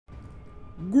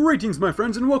Greetings, my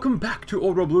friends, and welcome back to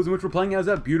Old World Blues, in which we're playing as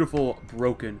a beautiful,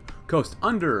 broken coast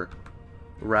under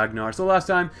Ragnar. So last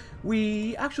time,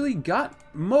 we actually got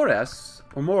Mores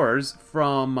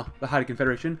from the Hoi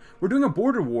Confederation. We're doing a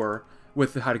border war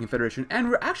with the Hoi Confederation, and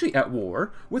we're actually at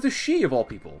war with the Shi of all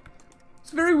people.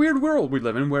 It's a very weird world we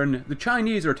live in, where the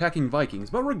Chinese are attacking Vikings,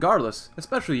 but regardless,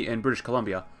 especially in British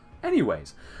Columbia.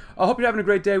 Anyways, I hope you're having a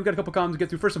great day. We've got a couple comments to get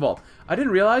through. First of all, I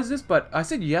didn't realize this, but I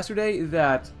said yesterday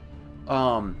that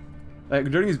like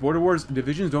during these border wars,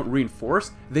 divisions don't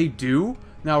reinforce. They do.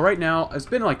 Now, right now, it's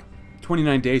been like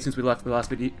 29 days since we left the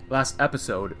last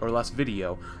episode, or last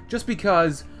video, just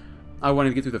because I wanted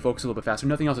to get through the focus a little bit faster.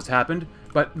 Nothing else has happened,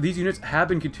 but these units have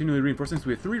been continually reinforcing, so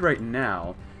we have 3 right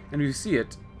now, and if you see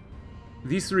it,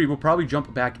 these 3 will probably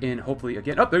jump back in, hopefully,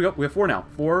 again. Oh, there we go. We have 4 now.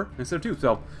 4 instead of 2,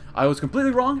 so I was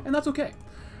completely wrong, and that's okay.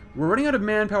 We're running out of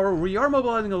manpower. We are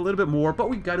mobilizing a little bit more, but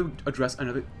we've got to address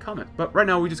another comment. But right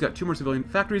now, we just got 2 more civilian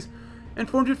factories and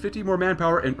 450 more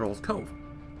manpower in Earl's Cove.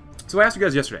 So I asked you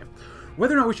guys yesterday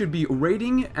whether or not we should be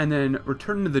raiding and then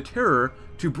returning to the Terror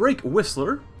to break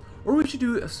Whistler, or we should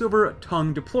do silver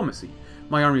tongue diplomacy.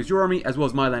 My army is your army, as well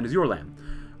as my land is your land.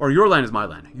 Or your land is my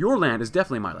land. Your land is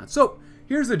definitely my land. So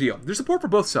here's the deal. There's support for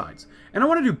both sides, and I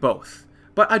want to do both.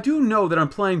 But I do know that I'm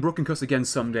playing Broken Coast again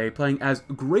someday, playing as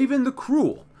Graven the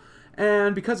Cruel.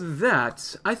 And because of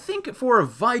that, I think for a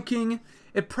Viking,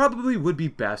 it probably would be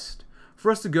best for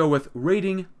us to go with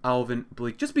raiding Alvin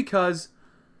Bleak, just because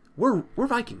we're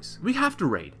Vikings. We have to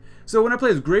raid. So when I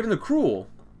play as Graven the Cruel,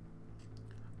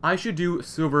 I should do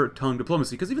silver tongue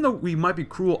diplomacy, because even though we might be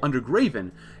cruel under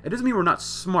Graven, it doesn't mean we're not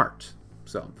smart.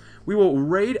 So we will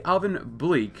raid Alvin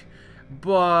Bleak,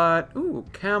 but ooh,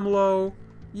 Camlo.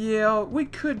 Yeah, we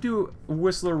could do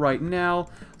Whistler right now.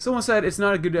 Someone said it's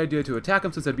not a good idea to attack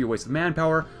them since that'd be a waste of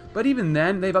manpower. But even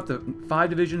then, they have up to 5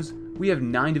 divisions. We have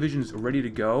 9 divisions ready to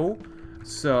go.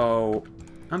 So,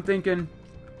 I'm thinking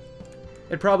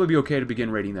it'd probably be okay to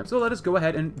begin raiding them. So let us go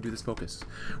ahead and do this focus.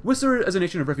 Whistler is a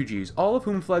nation of refugees, all of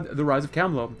whom fled the rise of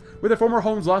Camlo. With their former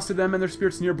homes lost to them and their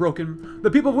spirits near broken,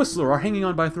 the people of Whistler are hanging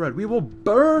on by a thread. We will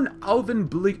burn Alvin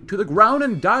Bleak to the ground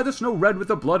and dye the snow red with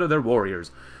the blood of their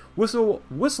warriors.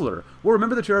 Whistler will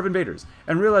remember the terror of invaders,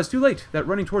 and realize too late that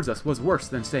running towards us was worse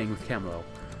than staying with Camlo.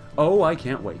 Oh, I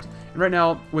can't wait. And right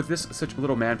now, with this such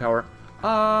little manpower,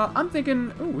 I'm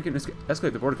thinking, ooh, we can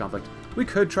escalate the border conflict. We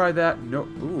could try that. No,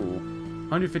 ooh,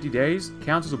 150 days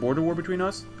counts as a border war between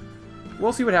us.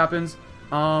 We'll see what happens.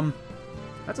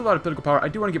 That's a lot of political power. I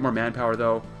do want to get more manpower,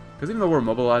 though, because even though we're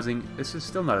mobilizing, this is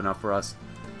still not enough for us.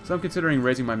 So I'm considering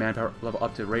raising my manpower level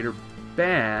up to Raider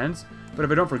bands, but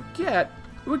if I don't forget,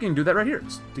 we can do that right here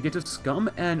to get to Scum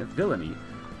and Villainy.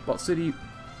 Vault City.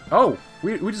 Oh,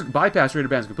 we just bypass Raider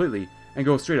bands completely and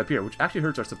go straight up here, which actually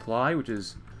hurts our supply, which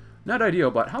is not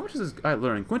ideal. But how much is this guy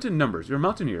learning? Quinton numbers. You're a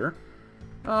mountaineer.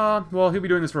 Well, he'll be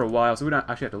doing this for a while, so we don't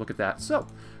actually have to look at that. So,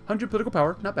 100 political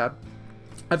power, not bad.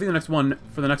 I think the next one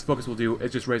for the next focus we'll do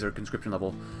is just raise our conscription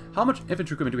level. How much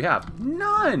infantry equipment do we have?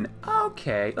 None.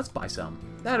 Okay, let's buy some.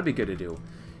 That'll be good to do.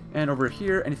 And over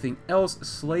here, anything else?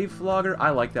 Slave Flogger.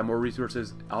 I like that. More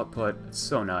resources, output. It's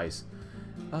so nice.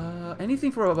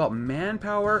 Anything for about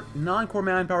manpower? Non-core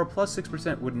manpower plus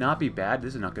 6% would not be bad.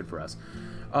 This is not good for us.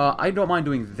 I don't mind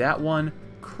doing that one.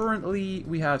 Currently,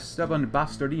 we have Stubborn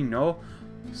Bastardino.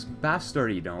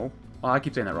 Bastardino. Oh, I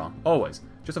keep saying that wrong. Always.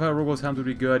 Justify Rogo's Helms would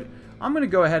be good. I'm going to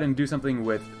go ahead and do something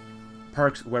with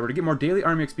Parks Weber to get more daily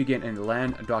army XP again and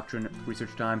land doctrine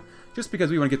research time, just because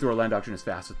we want to get through our land doctrine as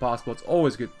fast as possible. It's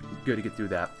always good to get through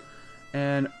that.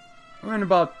 And in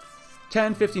about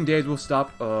 10-15 days we'll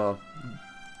stop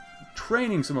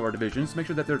training some of our divisions to make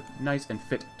sure that they're nice and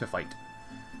fit to fight.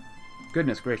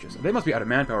 Goodness gracious, they must be out of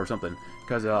manpower or something,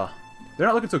 because they're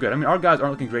not looking so good. I mean, our guys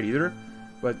aren't looking great either,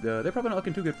 but they're probably not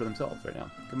looking too good for themselves right now.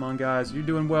 Come on, guys, you're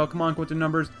doing well. Come on, Quinton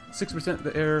numbers. 6%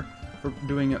 the air for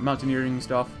doing mountaineering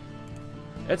stuff.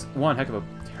 It's one heck of a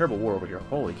terrible war over here.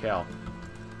 Holy cow.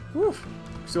 Woof.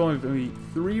 Still only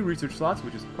 3 research slots,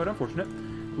 which is quite unfortunate.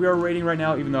 We are raiding right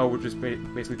now, even though we're just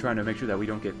basically trying to make sure that we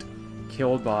don't get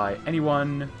killed by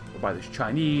anyone, or by the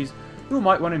Chinese, who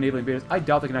might want to enable invaders. I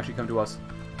doubt they can actually come to us,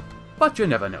 but you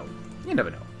never know. You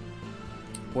never know.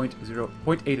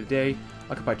 0.8 a day.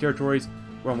 Occupied territories.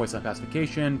 We're on wasteland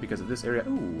pacification because of this area.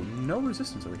 Ooh, no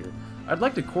resistance over here. I'd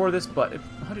like to core this, but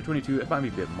 122, it might be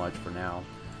a bit much for now.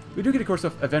 We do get to core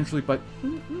stuff eventually, but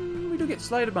we do get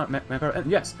slight amount of manpower.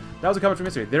 And yes, that was a comment from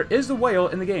yesterday. There is a whale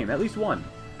in the game, at least one.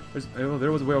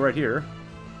 There was a whale right here.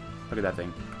 Look at that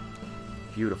thing.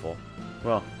 Beautiful.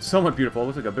 Well, somewhat beautiful. It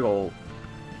looks like a big old,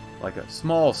 like a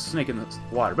small snake in the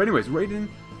water. But anyways,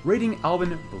 raiding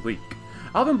Alvin Bleak.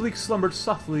 Alvin Bleak slumbered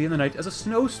softly in the night as a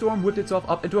snowstorm whipped itself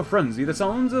up into a frenzy, the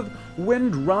sounds of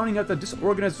wind drowning out the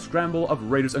disorganized scramble of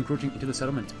raiders encroaching into the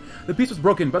settlement. The peace was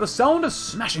broken by the sound of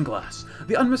smashing glass,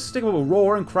 the unmistakable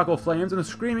roar and crackle of flames, and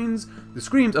the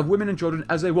screams of women and children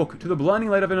as they woke to the blinding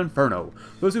light of an inferno.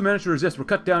 Those who managed to resist were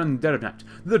cut down in the dead of night,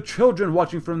 the children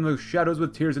watching from the shadows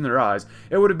with tears in their eyes.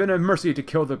 It would have been a mercy to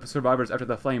kill the survivors after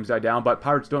the flames died down, but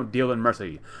pirates don't deal in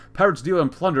mercy. Pirates deal in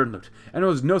plunder and loot, and it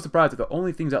was no surprise that the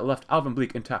only things that left Alvin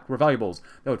Bleak intact were valuables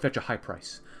that would fetch a high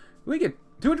price. We get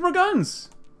 200 more guns!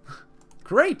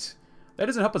 Great! That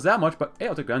doesn't help us that much, but hey,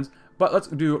 I'll take guns. But let's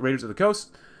do Raiders of the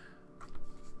Coast.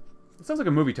 It sounds like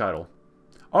a movie title.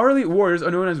 Our elite warriors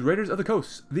are known as Raiders of the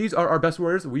Coast. These are our best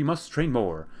warriors. We must train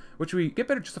more. Which we get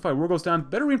better justify war goes down,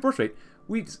 better reinforce rate.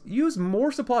 We use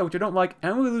more supply, which I don't like,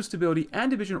 and we lose stability and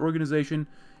division organization.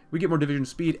 We get more division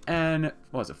speed and,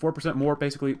 what is it, 4% more,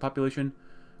 basically, population?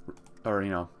 Or, you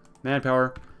know,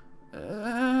 manpower.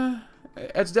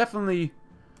 It's definitely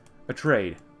a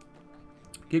trade.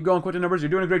 Keep going, Quinton numbers. You're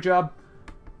doing a great job.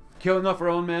 Killing off our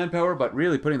own manpower, but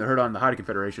really putting the hurt on the Haida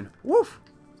Confederation. Woof!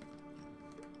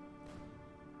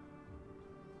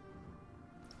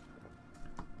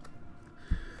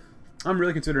 I'm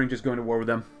really considering just going to war with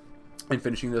them and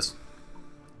finishing this.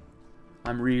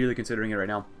 I'm really considering it right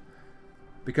now.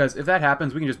 Because if that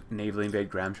happens, we can just navally invade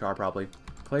Gramshar, probably.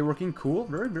 Clay working, cool.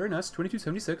 Very, very nice.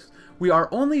 2276. We are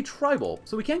only tribal,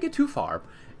 so we can't get too far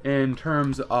in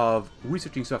terms of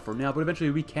researching stuff for now, but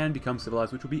eventually we can become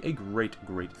civilized, which will be a great,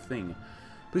 great thing.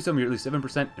 Please tell me you're at least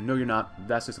 7%. No, you're not.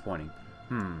 That's disappointing.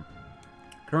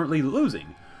 Currently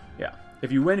losing. Yeah.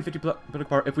 If you win 50 political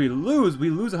power, if we lose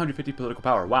 150 political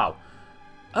power. Wow.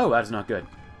 Oh, that is not good.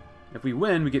 If we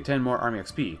win, we get 10 more army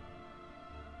XP.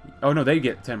 Oh, no, they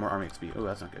get 10 more army XP. Oh,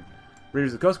 that's not good.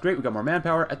 Raiders of the Coast, great. We got more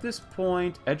manpower. At this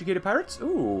point, educated pirates?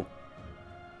 Ooh.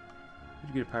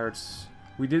 Educated pirates.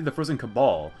 We did the Frozen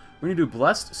Cabal. We need to do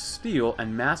Blessed Steel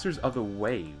and Masters of the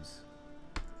Waves.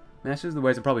 Masters of the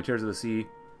Waves and probably Tears of the Sea.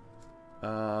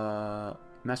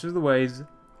 Masters of the Waves.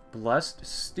 Blessed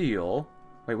Steel.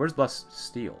 Wait, where's Blessed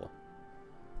Steel?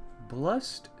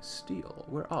 Blessed Steel.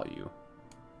 Where are you?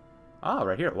 Ah,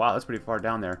 right here. Wow, that's pretty far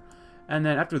down there. And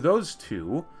then after those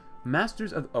two,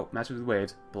 Masters of the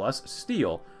Waves, Blessed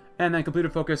Steel, and then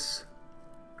completed focus,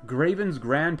 Graven's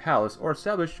Grand Palace, or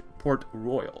establish Port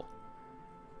Royal.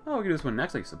 Oh, we can do this one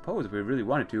next, I suppose, if we really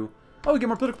wanted to. Oh, we get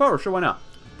more political power. Sure, why not?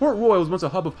 Port Royal was once a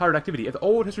hub of pirate activity, if the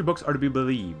old history books are to be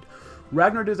believed.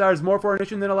 Ragnar desires more for our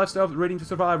nation than a lifestyle of raiding to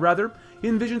survive. Rather, he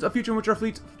envisions a future in which our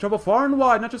fleets travel far and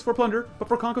wide, not just for plunder, but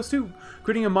for conquest too.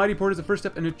 Creating a mighty port is the first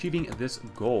step in achieving this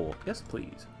goal. Yes,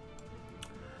 please.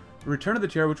 Return of the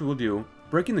Chair, which we'll do.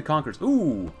 Breaking the Conquerors.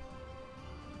 Ooh!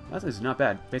 That is not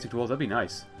bad. Basic tools, that'd be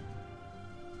nice.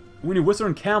 We need Whistler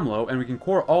and Camlo, and we can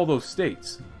core all those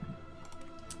states.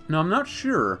 Now, I'm not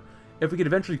sure if we could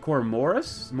eventually core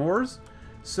Moors,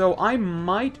 so I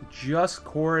might just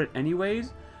core it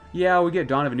anyways. Yeah, we get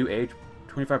Dawn of a New Age,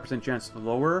 25% chance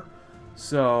lower,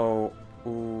 so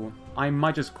I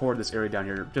might just core this area down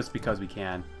here just because we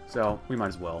can, so we might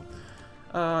as well.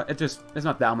 It's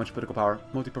not that much political power.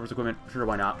 Multi-purpose equipment, sure,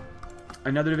 why not?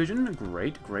 Another division,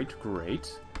 great, great,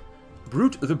 great.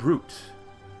 Brute the Brute.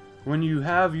 When you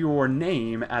have your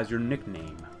name as your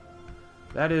nickname.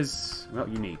 That is, well,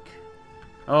 unique.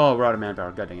 Oh, we're out of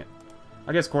manpower, god dang it.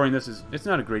 I guess coring this it's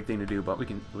not a great thing to do, but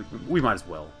we might as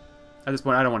well. At this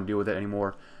point, I don't want to deal with it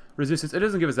anymore. Resistance, it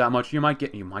doesn't give us that much. You might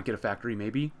get a factory,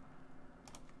 maybe.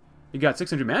 You got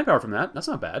 600 manpower from that. That's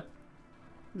not bad.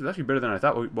 It's actually better than I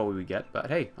thought what we would get, but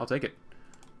hey, I'll take it.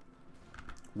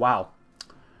 Wow.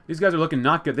 These guys are looking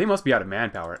not good. They must be out of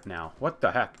manpower now. What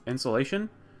the heck? Insulation?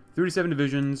 37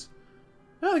 divisions.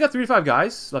 Oh, they got 35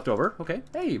 guys left over. Okay.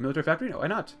 Hey, military factory? No, why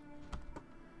not?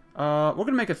 We're going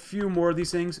to make a few more of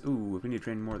these things. Ooh, if we need to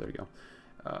train more, there we go.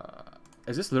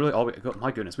 Is this literally all we... Oh,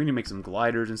 my goodness, we need to make some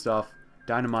gliders and stuff.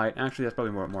 Dynamite. Actually, that's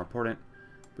probably more important.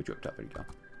 Put you up top. There you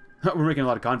go. We're making a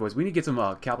lot of convoys. We need to get some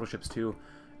capital ships, too.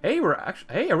 Hey,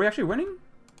 are we actually winning?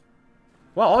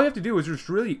 Well, all you have to do is just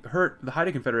really hurt the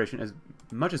Haida Confederation as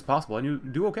much as possible, and you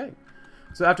do okay.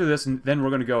 So after this, then we're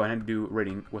going to go ahead and do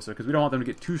raiding Whistler, because we don't want them to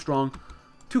get too strong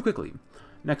too quickly.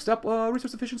 Next up,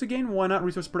 resource efficiency gain. Why not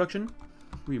resource production?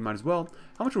 We might as well.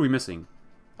 How much are we missing?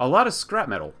 A lot of scrap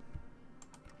metal.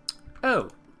 Oh,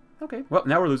 okay. Well,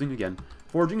 now we're losing again.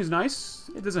 Forging is nice.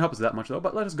 It doesn't help us that much, though,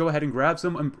 but let us go ahead and grab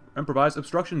some improvised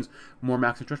obstructions. More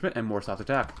max entrenchment and more soft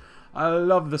attack. I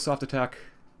love the soft attack.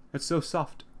 It's so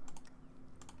soft.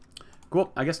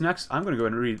 Cool. I guess next I'm going to go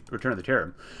ahead and read Return of the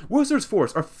Terror. Whistler's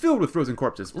force are filled with frozen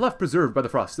corpses, left preserved by the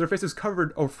frost, their faces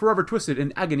covered or forever twisted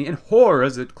in agony and horror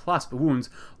as it clasped wounds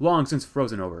long since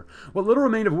frozen over. What little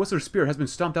remained of Whistler's spear has been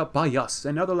stomped out by us,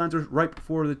 and now the lands are ripe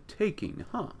for the taking.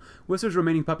 Whistler's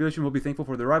remaining population will be thankful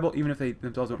for their arrival, even if they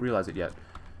themselves don't realize it yet.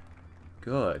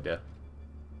 Good.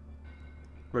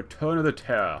 Return of the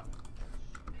Terror.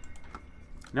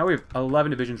 Now we have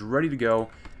 11 divisions ready to go,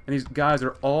 and these guys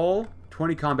are all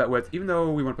 20 combat width. Even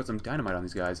though we want to put some dynamite on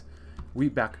these guys, we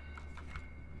back.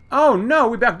 Oh no,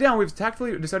 we back down. We've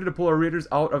tactfully decided to pull our raiders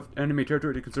out of enemy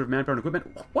territory to conserve manpower and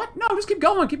equipment. What? No, just keep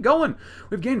going, keep going.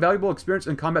 We've gained valuable experience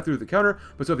in combat through the counter,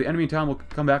 but so if the enemy in town will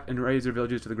come back and raise their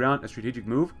villages to the ground, a strategic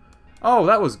move. Oh,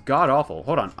 that was god-awful.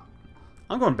 Hold on.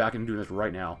 I'm going back and doing this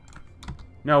right now.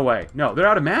 No way. No, they're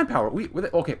out of manpower.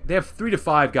 Okay, they have 3 to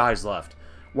 5 guys left.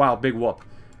 Wow, big whoop.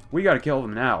 We gotta kill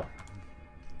them now.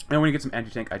 And when you get some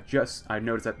anti-tank, I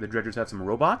noticed that the dredgers have some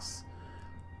robots,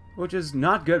 which is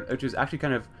not good, which is actually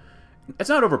kind of, it's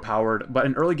not overpowered, but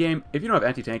in early game, if you don't have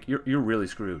anti-tank, you're really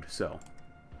screwed, so.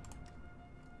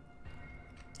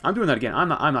 I'm doing that again. I'm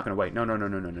not gonna wait. No, no, no,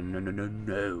 no, no, no, no, no, no,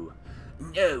 no.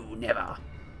 No, never.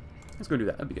 Let's go do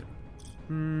that. That'd be good.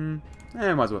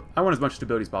 Might as well. I want as much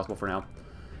stability as possible for now.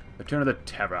 Return of the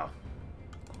Terror.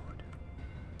 Good.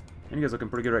 And you guys looking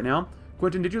pretty good right now.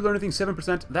 Quentin, did you learn anything?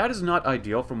 7%? That is not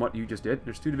ideal from what you just did.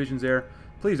 There's 2 divisions there.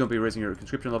 Please don't be raising your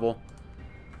conscription level.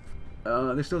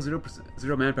 There's still 0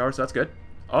 manpower, so that's good.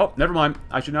 Oh, never mind.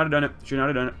 I should not have done it. Should not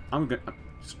have done it. I'm gonna...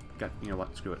 you know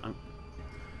what? Screw it.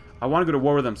 I want to go to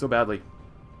war with them so badly.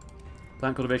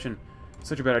 Plant cultivation.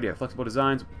 Such a bad idea. Flexible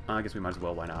designs. I guess we might as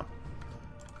well. Why not?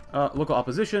 Local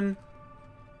opposition.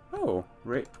 Oh,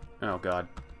 right. Oh, God.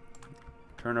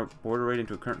 Turn a border raid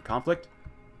into a current conflict.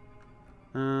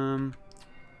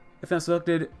 If not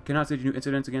selected, cannot stage new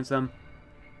incidents against them.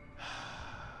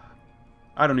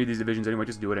 I don't need these divisions anyway,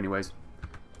 just do it anyways.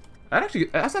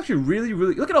 That's actually really,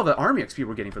 really... Look at all the army XP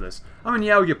we're getting for this. I mean,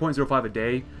 yeah, we get 0.05 a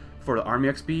day for the army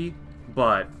XP,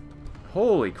 but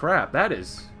holy crap, that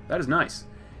is nice.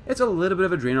 It's a little bit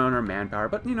of a drain on our manpower,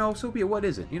 but, you know, so be it. What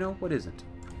isn't? You know, what isn't?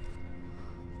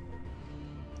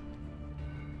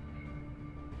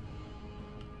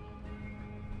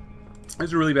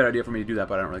 It's a really bad idea for me to do that,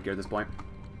 but I don't really care at this point.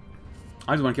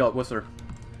 I just want to kill out Whistler.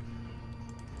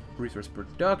 Resource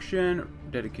production,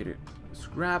 dedicated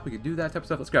scrap, we could do that type of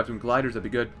stuff. Let's grab some gliders, that'd be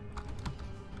good.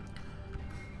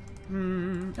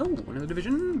 Oh, another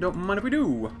division. Don't mind if we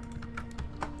do.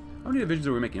 How many divisions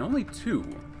are we making? Only 2.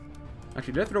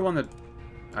 Actually, did I throw one that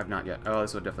I've not yet? Oh,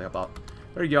 this will definitely help out.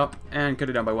 There you go. And cut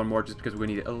it down by 1 more just because we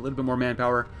need a little bit more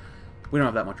manpower. We don't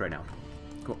have that much right now.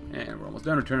 Cool. And we're almost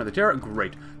done. Return of the Terror.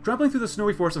 Great. Trampling through the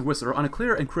snowy forest of Whistler on a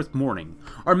clear and crisp morning,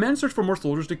 our men searched for more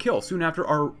soldiers to kill. Soon after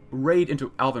our raid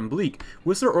into Alvin Bleak,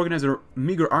 Whistler organized a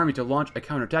meager army to launch a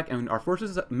counterattack, and our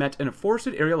forces met in a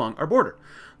forested area along our border.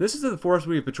 This is the forest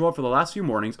we have patrolled for the last few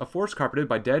mornings, a forest carpeted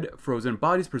by dead, frozen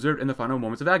bodies preserved in the final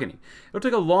moments of agony. It will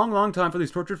take a long, long time for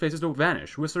these tortured faces to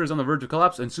vanish. Whistler is on the verge of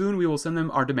collapse, and soon we will send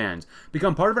them our demands.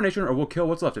 Become part of our nation, or we'll kill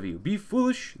what's left of you. Be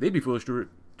foolish. They'd be foolish to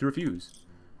refuse.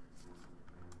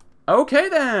 Okay,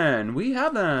 then. We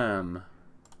have them.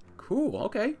 Cool.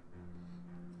 Okay.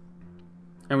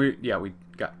 And we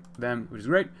got them, which is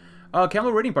great.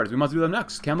 Camel raiding parties. We must do them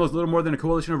next. Camel is little more than a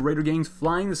coalition of raider gangs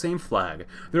flying the same flag.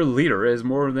 Their leader is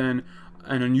more than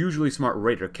an unusually smart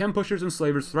raider. Chem pushers and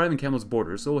slavers thrive in Camel's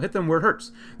borders, so we'll hit them where it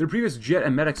hurts. Their previous jet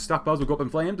and medic stockpiles will go up in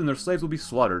flames, and their slaves will be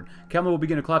slaughtered. Camel will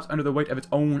begin to collapse under the weight of its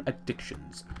own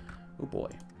addictions. Oh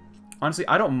boy. Honestly,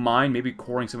 I don't mind maybe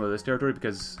coring some of this territory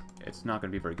because it's not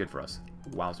going to be very good for us.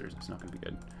 Wowzers, it's not going to be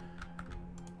good.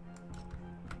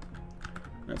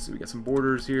 Let's see, we got some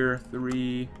borders here.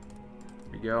 3. There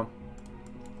we go.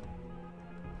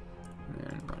 And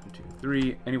then 1, 2,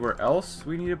 3. Anywhere else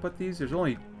we need to put these? There's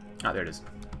only... Ah, there it is.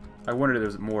 I wondered if there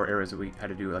was more areas that we had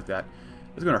to do like that.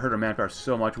 It's going to hurt our manpower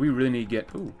so much. We really need to get...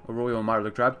 Ooh, a Royal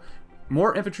Motherlip tribe.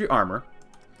 More infantry armor.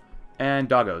 And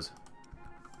doggos.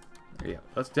 Yeah,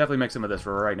 let's definitely make some of this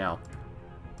for right now.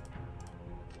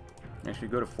 Actually,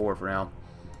 go to 4 for now.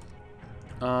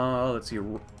 Let's see.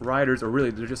 Riders, or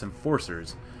really, they're just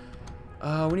enforcers.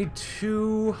 We need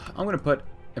 2. I'm going to put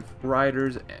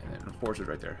riders and enforcers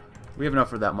right there. We have enough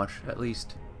for that much, at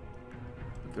least.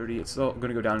 30. It's still going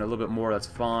to go down a little bit more. That's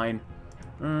fine.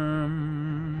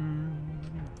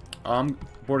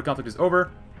 Border conflict is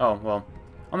over. Oh, well.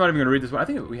 I'm not even going to read this one. I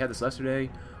think we had this yesterday.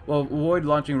 We'll avoid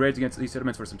launching raids against these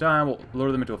settlements for some time. We'll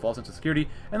lure them into a false sense of security.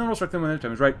 And then we'll strike them when the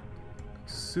time is right.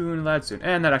 Soon, lad, soon.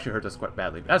 And that actually hurt us quite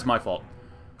badly. That's my fault.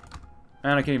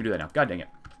 And I can't even do that now. God dang it.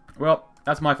 Well,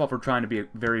 that's my fault for trying to be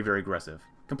very, very aggressive.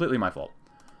 Completely my fault.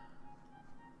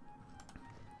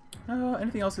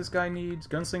 Anything else this guy needs?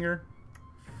 Gunslinger?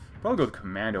 Probably go with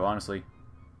Commando, honestly.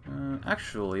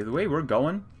 Actually, the way we're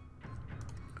going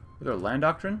with our land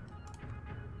doctrine,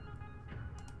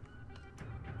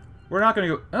 we're not going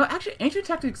to go... actually, Ancient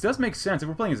Tactics does make sense if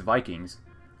we're playing as Vikings.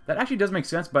 That actually does make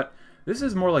sense, but this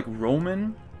is more like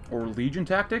Roman or Legion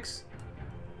Tactics.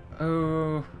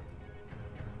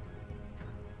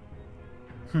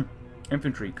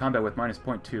 Infantry, combat with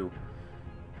 -0.2.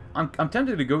 I'm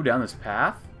tempted to go down this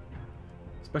path.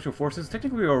 Special Forces.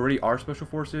 Technically, we already are Special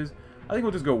Forces. I think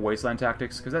we'll just go Wasteland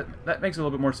Tactics, because that makes a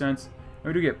little bit more sense. And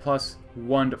we do get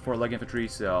 +1 for leg infantry,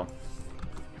 so...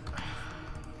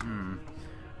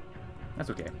 That's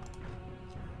okay.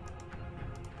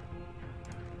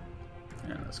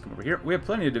 And let's come over here. We have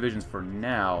plenty of divisions for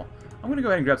now. I'm going to go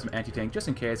ahead and grab some anti-tank just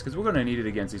in case, because we're going to need it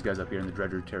against these guys up here in the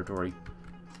Dredger territory.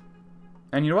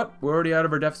 And you know what? We're already out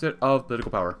of our deficit of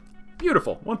political power.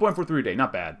 Beautiful. 1.43 a day.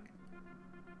 Not bad.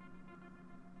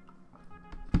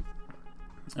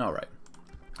 Alright.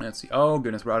 Let's see. Oh,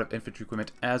 goodness. We're out of infantry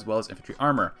equipment as well as infantry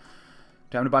armor.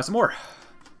 Time to buy some more.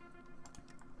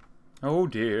 Oh,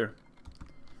 dear.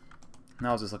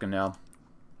 How's this looking now?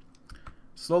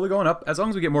 Slowly going up. As long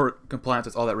as we get more compliance,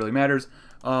 that's all that really matters.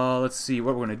 Let's see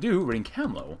what we're going to do. Raiding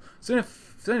Camlo. Send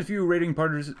a few raiding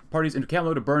parties into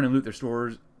Camlo to burn and loot their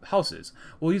stores, houses.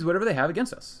 We'll use whatever they have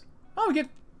against us. Oh, we get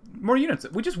more units.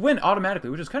 We just win automatically,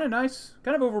 which is kind of nice.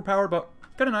 Kind of overpowered, but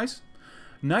kind of nice.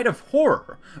 Night of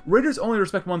Horror. Raiders only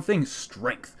respect one thing,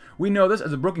 strength. We know this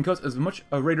as a broken coast as much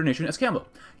a raider nation as Camlo.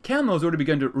 Camlo has already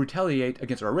begun to retaliate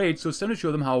against our raids, so it's time to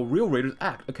show them how real raiders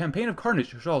act. A campaign of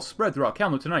carnage shall spread throughout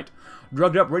Camlo tonight.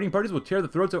 Drugged up raiding parties will tear the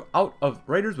throats out of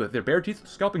raiders with their bare teeth,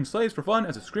 scalping slaves for fun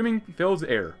as the screaming fills the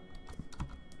air.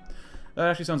 That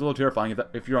actually sounds a little terrifying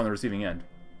if you're on the receiving end.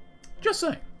 Just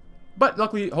saying. But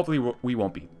luckily, hopefully, we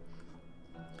won't be.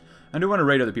 I do want to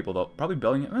raid other people, though. Probably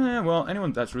Bellingham. Well,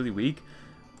 anyone that's really weak.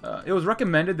 It was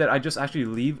recommended that I just actually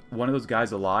leave one of those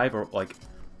guys alive, or, like,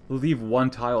 leave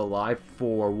one tile alive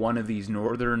for one of these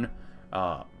northern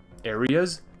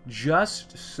areas,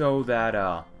 just so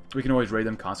that we can always raid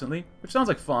them constantly. Which sounds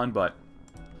like fun, but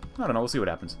I don't know. We'll see what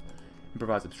happens.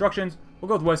 Improvise obstructions. We'll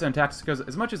go with Wasteland Tactics, because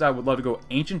as much as I would love to go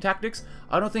Ancient Tactics,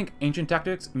 I don't think Ancient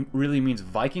Tactics really means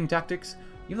Viking Tactics,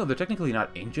 even though they're technically not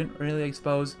ancient, really, I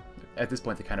suppose. At this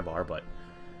point, they kind of are, but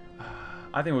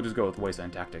I think we'll just go with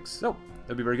Wasteland Tactics. So,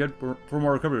 that'll be very good for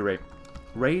more recovery rate.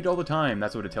 Raid all the time,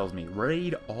 that's what it tells me.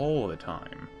 Raid all the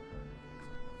time.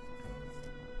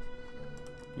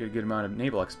 You get a good amount of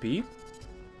naval XP.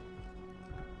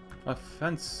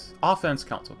 Offense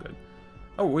Council, good.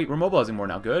 Oh, wait, we're mobilizing more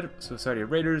now, good. Society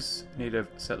of Raiders, Native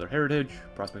Settler Heritage,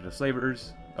 Prospect of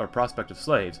Slavers, or Prospect of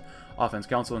Slaves, Offense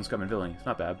Council, and Scum and Villainy. It's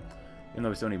not bad, even though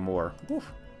we still need more.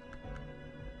 Oof.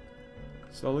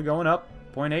 Slowly going up,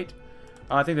 0.8.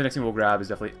 I think the next thing we'll grab is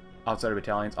definitely Outsider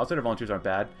Battalions. Outsider Volunteers aren't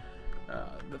bad.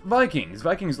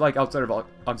 Vikings like Outsider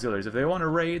Auxiliaries. If they want to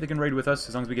raid, they can raid with us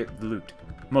as long as we get the loot.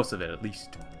 Most of it, at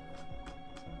least.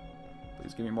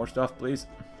 Please give me more stuff, please.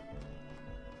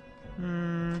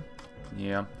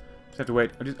 Yeah. Just have to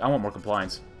wait. I want more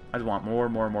compliance. I just want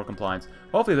more compliance.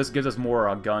 Hopefully this gives us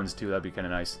more guns, too. That'd be kind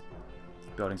of nice.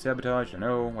 Building Sabotage, I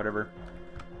know, whatever.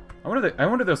 I wonder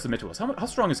if they'll submit to us. How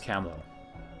strong is Camlo?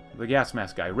 The gas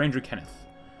mask guy, Ranger Kenneth.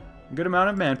 Good amount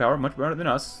of manpower, much better than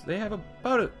us. They have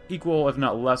about an equal, if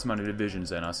not less, amount of divisions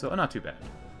than us, so not too bad.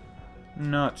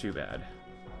 Not too bad.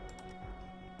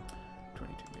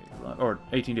 22 days left, or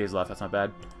 18 days left, that's not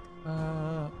bad.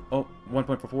 Oh,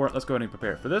 1.44, let's go ahead and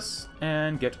prepare for this,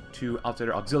 and get to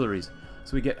Outsider Auxiliaries.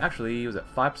 So we get, actually, was it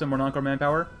 5% more non-core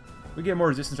manpower? We get more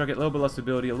resistance, get a little bit less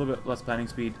stability, a little bit less planning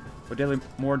speed, but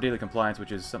more daily compliance,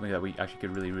 which is something that we actually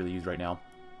could really use right now.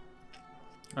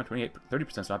 Oh, 28,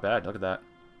 30% is not bad. Look at that.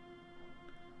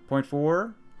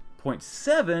 0.4,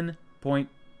 0.7,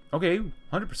 okay,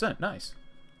 100%. Nice.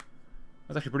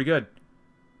 That's actually pretty good.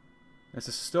 This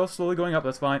is still slowly going up.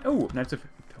 That's fine. Oh, Knights of...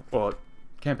 Well,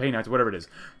 Campaign Nights, whatever it is.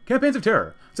 Campaigns of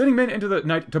Terror. Sending men into the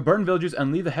night to burn villages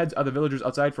and leave the heads of the villagers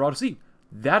outside for all to see.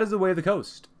 That is the way of the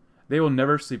coast. They will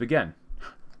never sleep again.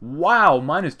 Wow,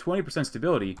 minus 20%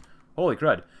 stability. Holy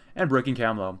crud. And breaking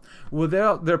Camlo.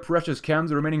 Without their precious chems,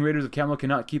 the remaining raiders of Camlo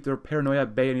cannot keep their paranoia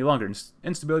at bay any longer.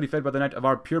 Instability fed by the night of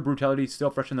our pure brutality still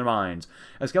fresh in their minds.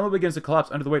 As Camlo begins to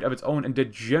collapse under the weight of its own and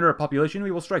degenerate population,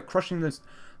 we will strike, crushing the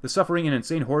suffering and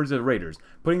insane hordes of raiders,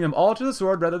 putting them all to the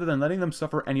sword rather than letting them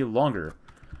suffer any longer.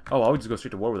 Oh, I would just go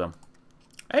straight to war with them.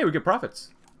 Hey, we get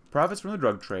profits. Profits from the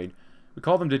drug trade. We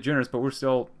call them degenerates, but we're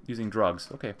still using drugs.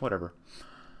 Okay, whatever.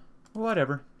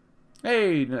 Whatever.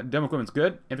 Hey, demo equipment's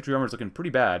good. Infantry armor is looking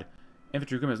pretty bad.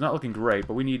 Infantry equipment is not looking great,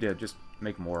 but we need to just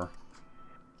make more.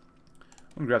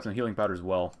 I'm gonna grab some healing powder as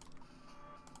well.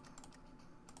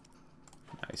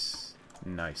 Nice.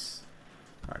 Nice.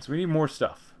 Alright, so we need more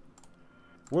stuff.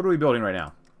 What are we building right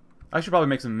now? I should probably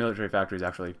make some military factories,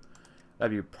 actually.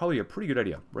 That'd be probably a pretty good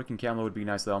idea. Breaking Camel would be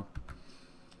nice, though.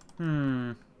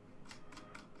 If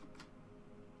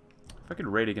I could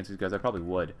raid against these guys, I probably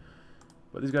would.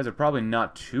 But these guys are probably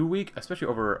not too weak, especially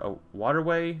over a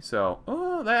waterway. So,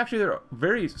 oh, they're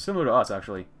very similar to us,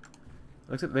 actually.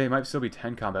 Looks like they might still be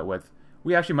 10 combat width.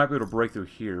 We actually might be able to break through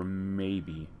here,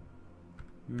 maybe.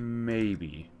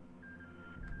 Maybe.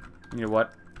 You know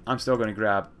what? I'm still going to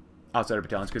grab outsider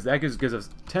battalions, because that gives us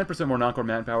 10% more non-core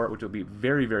manpower, which will be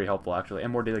very, very helpful, actually,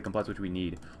 and more daily compliance, which we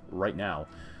need right now.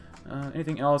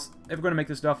 Anything else? If we're going to make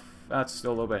this stuff, that's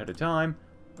still a little bit ahead of time.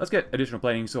 Let's get additional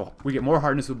plating, so we get more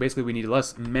hardness, so basically we need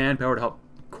less manpower to help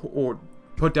or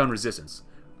put down resistance.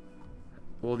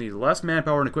 We'll need less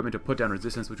manpower and equipment to put down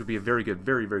resistance, which would be a very good,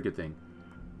 very, very good thing.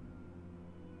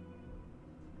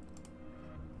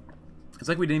 It's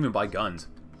like we didn't even buy guns.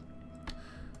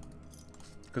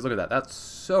 Because look at that. That's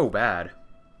so bad.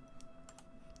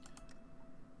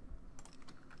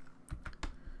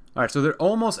 Alright, so they're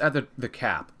almost at the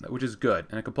cap, which is good.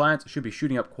 And the compliance should be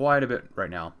shooting up quite a bit right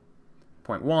now.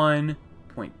 0.1,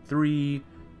 0.3,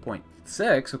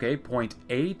 0.6, okay,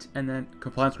 0.8, and then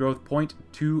compliance growth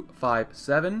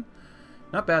 0.257.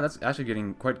 Not bad. That's actually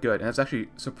getting quite good. And that's actually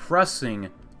suppressing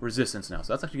resistance now.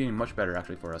 So that's actually getting much better,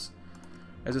 actually, for us.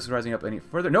 Is this rising up any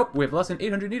further? Nope, we have less than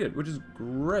 800 needed, which is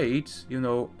great, even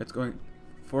though it's going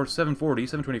for 740,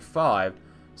 725,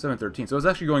 713. So it's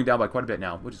actually going down by quite a bit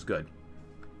now, which is good.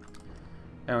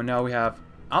 And now we have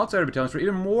outsider battalions for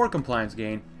even more compliance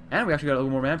gain, and we actually got a little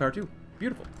more manpower too.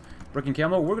 Beautiful. Breaking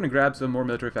Camel, we're going to grab some more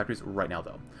military factories right now,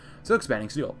 though. So expanding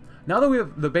steel. Now that we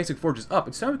have the basic forges up,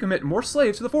 it's time to commit more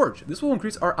slaves to the forge. This will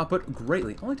increase our output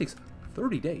greatly. It only takes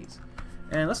 30 days.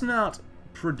 And let's not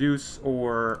produce,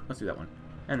 or let's do that one.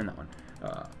 And then that one.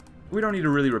 We don't need to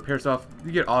really repair stuff.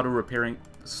 You get auto-repairing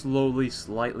slowly,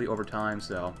 slightly over time,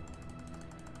 so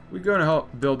we're going to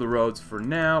help build the roads for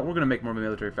now. We're going to make more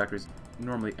military factories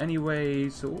normally anyway,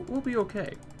 so we'll be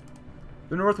okay.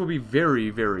 The north will be very,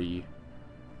 very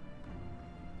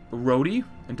roady,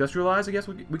 industrialized, I guess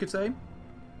we could say.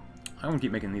 I won't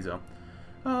keep making these, though.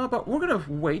 But we're going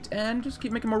to wait and just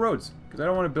keep making more roads, because I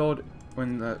don't want to build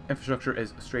when the infrastructure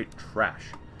is straight trash.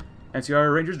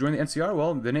 NCR Rangers join the NCR?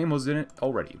 Well, the name was in it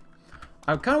already.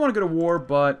 I kind of want to go to war,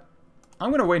 but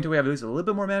I'm going to wait until we have at least a little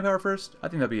bit more manpower first. I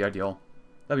think that'd be ideal.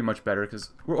 That'd be much better,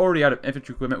 because we're already out of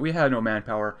infantry equipment. We have no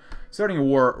manpower. Starting a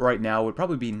war right now would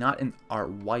probably be not in our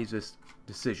wisest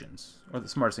decisions, or the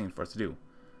smartest thing for us to do.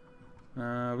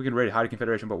 We can raid a Howdy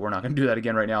Confederation, but we're not going to do that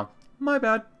again right now. My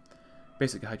bad.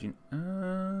 Basic hygiene.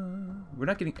 We're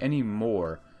not getting any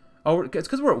more. Oh, it's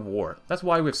because we're at war. That's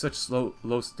why we have such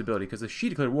low stability, because the Shi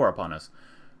declared war upon us.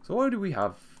 So what do we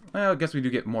have? Well, I guess we do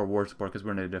get more war support because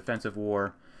we're in a defensive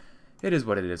war. It is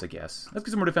what it is, I guess. Let's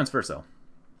get some more defense first, though.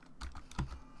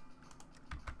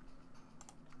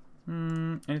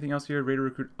 Anything else here? Raider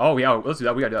recruit. Oh, yeah, let's do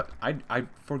that. We gotta do that. I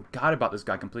forgot about this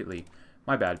guy completely.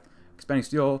 My bad. Expanding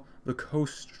steel. The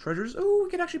coast treasures. Oh,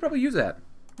 we could actually probably use that.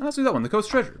 Let's do that one. The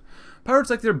coast treasure. Pirates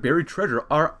like their buried treasure.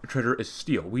 Our treasure is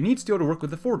steel. We need steel to work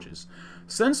with the forges.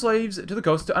 Send slaves to the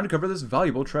coast to uncover this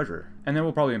valuable treasure. And then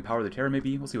we'll probably empower the Terror,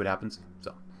 maybe. We'll see what happens.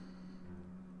 So.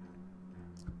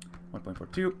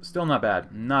 1.42. Still not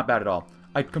bad. Not bad at all.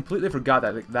 I completely forgot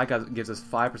that that guy gives us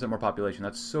 5% more population.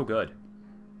 That's so good.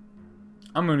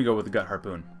 I'm going to go with the Gut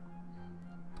Harpoon.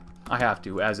 I have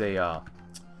to, as a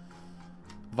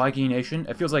Viking nation.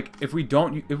 It feels like if we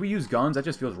use guns, that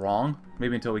just feels wrong.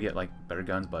 Maybe until we get like better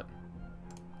guns, but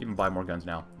even buy more guns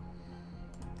now.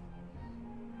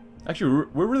 Actually,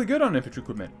 we're really good on infantry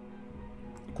equipment.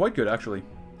 Quite good, actually.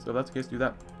 So if that's the case, do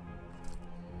that.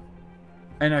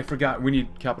 And I forgot, we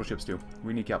need capital ships too.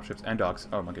 We need capital ships and docks.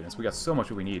 Oh my goodness, we got so much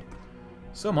that we need.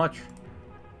 So much.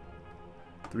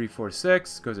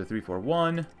 346 goes to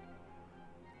 341.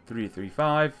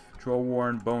 335. Troll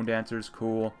Warren, Bone Dancers,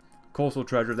 cool. Coastal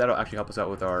Treasure, that'll actually help us out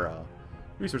with our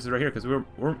resources right here, because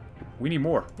we need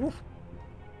more. Oof.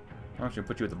 I'm actually gonna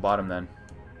put you at the bottom then.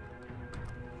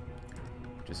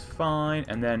 Which is fine.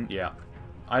 And then, yeah.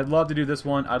 I'd love to do this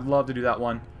one. I'd love to do that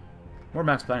one. More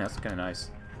max planning, that's kind of nice.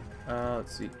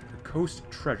 Let's see. The Coast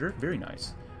Treasure, very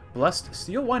nice. Blessed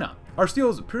Steel, why not? Our steel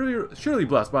is surely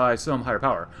blessed by some higher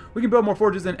power. We can build more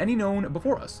forges than any known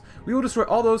before us. We will destroy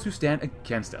all those who stand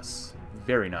against us.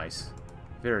 Very nice.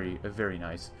 Very, very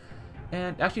nice.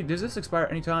 And actually, does this expire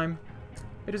anytime?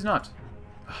 It does not.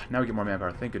 Now we get more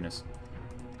manpower, thank goodness.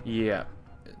 Yeah.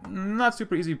 Not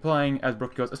super easy playing as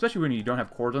Brook goes, especially when you don't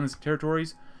have cores on these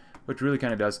territories, which really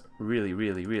kind of does really,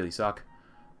 really, really suck.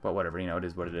 But whatever, you know, it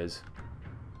is what it is.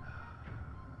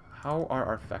 How are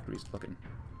our factories looking?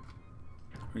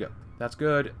 Here we go. That's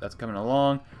good. That's coming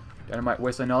along. Dynamite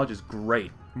Wasteland Knowledge is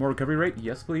great. More recovery rate?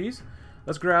 Yes, please.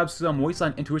 Let's grab some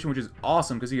Wasteland Intuition, which is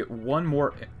awesome because you get one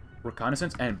more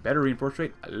reconnaissance and better reinforce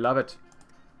rate. I love it.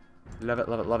 Love it,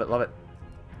 love it, love it, love it.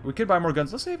 We could buy more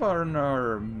guns. Let's save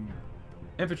our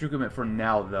infantry equipment for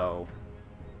now, though.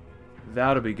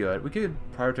 That'll be good. We could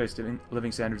prioritize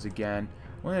living standards again.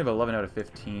 We only have 11 out of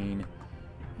 15.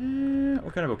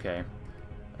 We're kind of okay.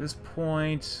 At this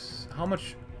point, how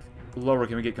much lower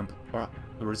can we get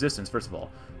resistance, first of all?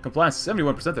 Compliance,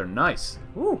 71% there. Nice.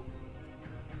 Woo!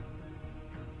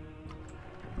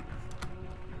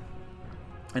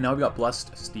 And now we've got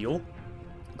Blessed Steel,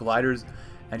 Gliders,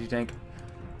 Anti-Tank,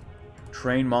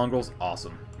 Trained Mongrels.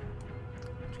 Awesome.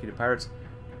 Educated Pirates.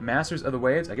 Masters of the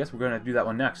Waves. I guess we're going to do that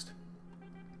one next.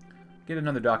 Get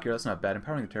another dock here. That's not bad.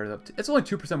 Empowering the terror. It's only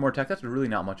 2% more attack. That's really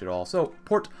not much at all. So,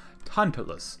 Port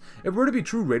Tantalus. If we're to be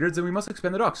true raiders, then we must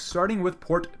expand the docks, starting with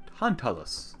Port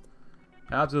Tantalus.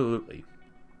 Absolutely.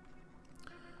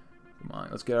 Come on,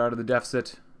 let's get out of the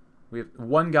deficit. We have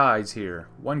 1 guys here.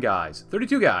 1 guys.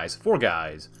 32 guys. 4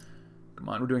 guys. Come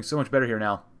on, we're doing so much better here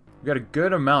now. We've got a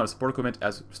good amount of support equipment,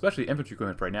 especially infantry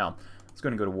equipment right now. Let's go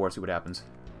ahead and go to war, see what happens.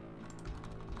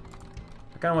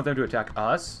 I kind of want them to attack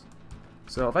us.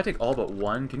 So if I take all but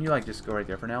 1, can you like just go right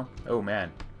there for now? Oh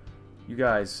man. You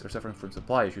guys are suffering from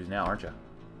supply issues now, aren't you?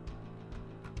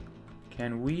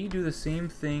 Can we do the same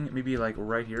thing, maybe like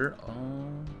right here? Oh,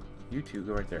 you two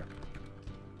go right there.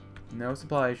 No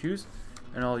supply issues.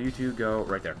 And all you two go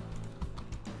right there.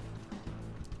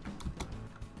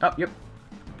 Oh, yep.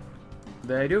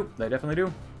 They do. They definitely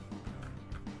do.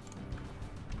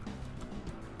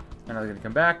 And now they're going to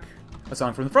come back. A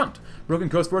song from the front. Broken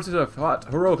Coast forces have fought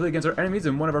heroically against our enemies,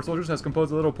 and one of our soldiers has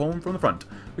composed a little poem from the front.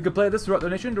 We could play this throughout the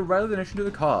nation to rally the nation to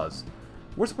the cause.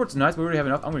 War support's nice, but we already have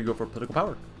enough. I'm going to go for political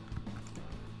power.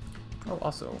 Oh,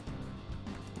 also.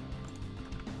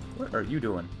 What are you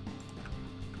doing?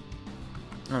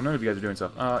 Oh, none of you guys are doing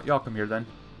stuff. Y'all come here then.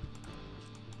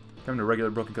 Come to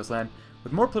regular Broken Coast land.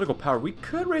 With more political power, we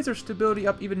could raise our stability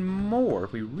up even more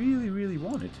if we really, really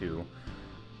wanted to.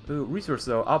 Ooh, resource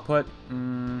though, output,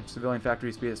 civilian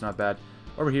factory speed, it's not bad.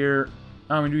 Over here,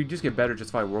 I mean, we just get better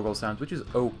justify war goal sounds, which is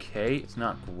okay. It's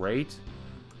not great.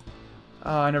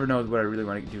 I never know what I really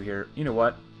want to do here. You know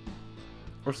what?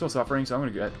 We're still suffering, so I'm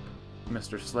going to get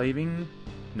Mr. Slaving.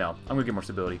 No, I'm going to get more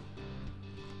stability.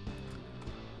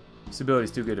 Stability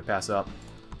is too good to pass up.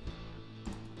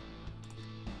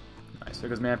 Nice. There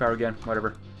goes manpower again.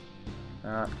 Whatever.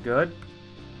 Good.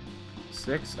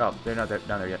 6. Oh, they're not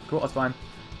down there yet. Cool, that's fine.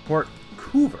 Port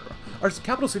Coover. Our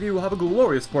capital city will have a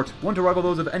glorious port, one to rival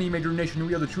those of any major nation.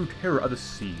 We are the true terror of the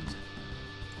seas.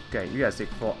 Okay, you guys take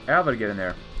forever to get in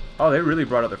there. Oh, they really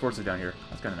brought out their forces down here.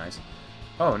 That's kind of nice.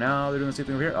 Oh, now they're doing the same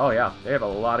thing over here? Oh, yeah. They have a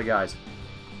lot of guys.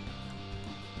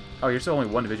 Oh, you're still only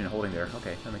 1 division holding there.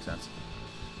 Okay, that makes sense.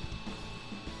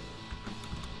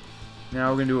 Now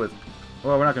we're going to do it with...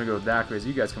 Well, we're not going to go with that crazy.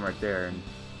 You guys come right there and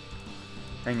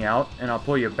hang out, and I'll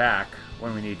pull you back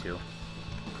when we need to.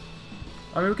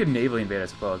 I mean, we could navally invade, I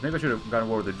suppose. Maybe I should have gone to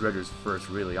war with the dredgers first,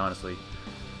 really, honestly.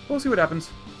 We'll see what happens.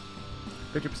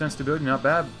 50% stability, not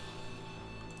bad.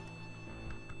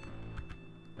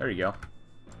 There you go.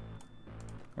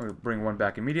 I'm going to bring 1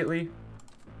 back immediately.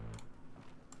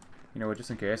 You know what,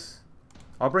 just in case.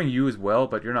 I'll bring you as well,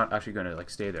 but you're not actually going to, like,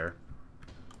 stay there.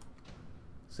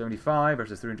 75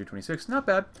 versus 326. Not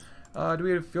bad. Do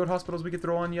we have field hospitals we could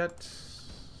throw on yet?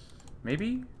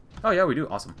 Maybe? Oh, yeah, we do.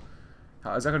 Awesome.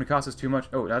 Is that going to cost us too much?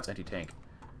 Oh, that's anti-tank.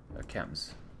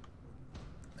 Chems.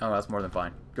 Oh, that's more than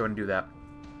fine. Go ahead and do that.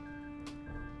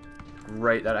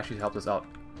 Great. That actually helped us out.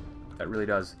 That really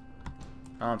does.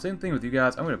 Same thing with you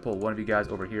guys. I'm going to pull one of you guys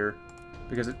over here.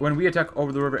 Because when we attack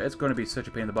over the river, it's going to be such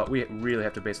a pain in the butt. We really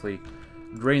have to basically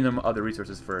drain them of the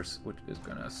resources first, which is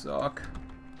going to suck.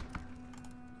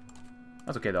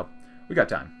 That's okay, though. We got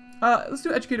time. Let's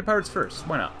do educated pirates first.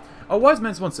 Why not? A wise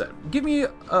man once said, "Give me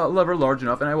a lever large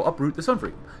enough and I will uproot the sun for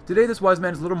you." Today, this wise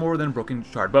man is little more than broken,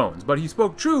 charred bones, but he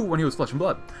spoke true when he was flesh and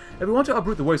blood. If we want to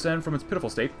uproot the wasteland from its pitiful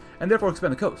state, and therefore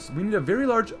expand the coast, we need a very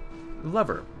large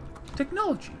lever.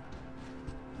 Technology.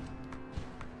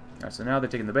 Alright, so now they're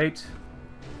taking the bait.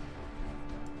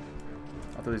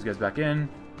 I'll throw these guys back in.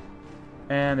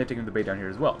 And they're taking the bait down here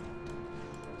as well.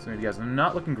 Some of you guys are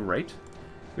not looking great.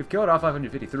 We've killed off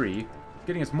 553,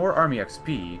 getting us more army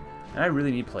XP, and I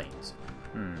really need planes.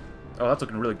 Oh, that's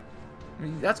looking really...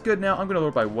 That's good now. I'm going to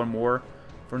lower by 1 more.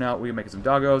 For now, we're making some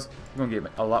doggos. We're going to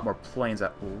get a lot more planes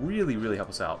that will really, really help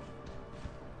us out.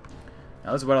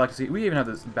 Now, this is what I like to see. We even have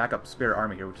this backup spare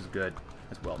army here, which is good.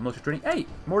 as well. Military training. Hey,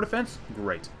 more defense.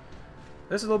 Great.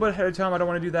 This is a little bit ahead of time. I don't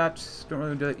want to do that. Don't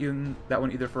really do that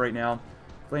one either for right now.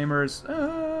 Flamers.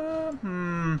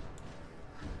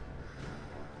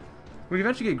 We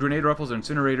eventually get grenade rifles or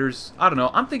incinerators. I don't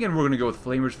know. I'm thinking we're going to go with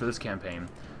flamers for this campaign.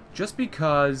 Just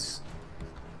because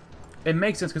it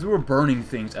makes sense, because we were burning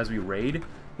things as we raid.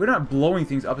 We're not blowing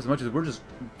things up as much as we're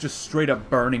just straight up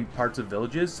burning parts of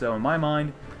villages. So in my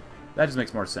mind, that just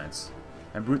makes more sense.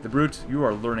 And Brute the Brute, you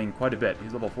are learning quite a bit.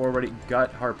 He's level 4 already.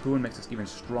 Gut, Harpoon makes us even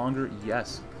stronger.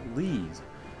 Yes, please.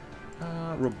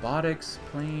 Robotics,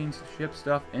 planes, ship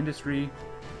stuff, industry.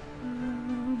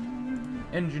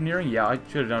 Engineering, yeah, I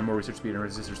should have done more research speed and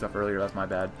resistor stuff earlier. That's my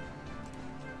bad.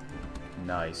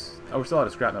 Nice. Oh, we're still out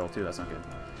of scrap metal too. That's not good.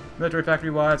 Military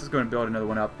factory-wise, let's go and build another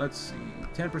one up. Let's see,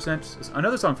 10%.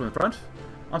 Another song from the front.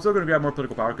 I'm still going to grab more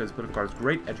political power because political power is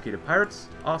great. Educated pirates,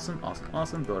 awesome, awesome,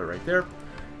 awesome. Build it right there,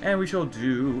 and we shall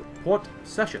do Port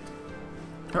Seshet.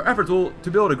 Our efforts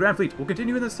to build a grand fleet will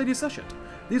continue in the city of Seshet.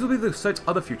 These will be the sites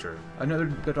of the future. Another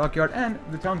dockyard, and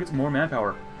the town gets more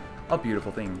manpower. A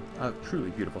beautiful thing, a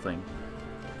truly beautiful thing.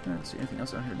 Let's see, anything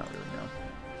else down here? Not really, no.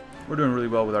 We're doing really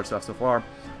well with our stuff so far.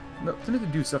 But we need to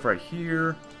do stuff right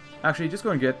here. Actually, just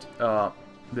go and get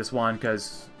this one,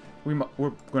 because we're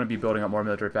going to be building up more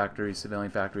military factories,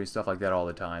 civilian factories, stuff like that all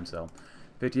the time. So,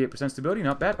 58% stability,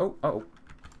 not bad. Oh, uh-oh.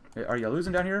 Are you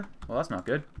losing down here? Well, that's not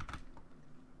good.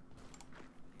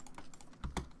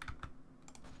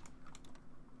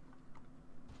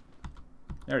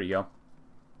 There you go.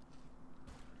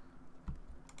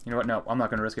 You know what? No, I'm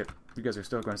not going to risk it. You guys are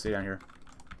still going to stay down here.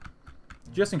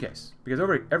 Just in case. Because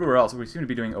everywhere else, we seem to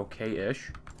be doing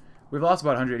okay-ish. We've lost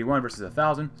about 181 versus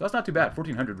 1,000. So that's not too bad.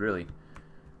 1,400, really.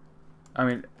 I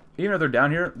mean, even if they're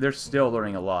down here, they're still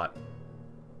learning a lot.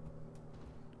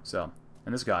 So,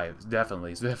 and this guy is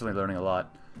definitely learning a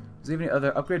lot. Is there any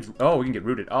other upgrades? Oh, we can get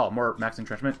rooted. Oh, more max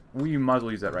entrenchment. We might as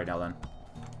well use that right now, then.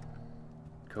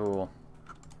 Cool.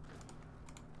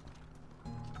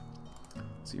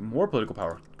 Let's see, more political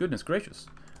power. Goodness gracious.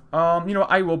 You know,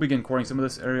 I will begin courting some of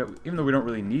this area, even though we don't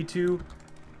really need to.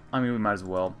 I mean, we might as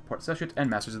well. Port Seshet and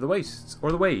Masters of the Wastes, or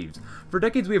the Waves. For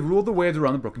decades, we have ruled the waves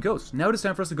around the Broken Coast. Now it is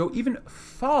time for us to go even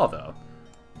farther.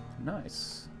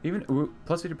 Nice. Even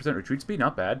plus 50% retreat speed,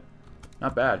 not bad.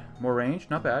 Not bad. More range,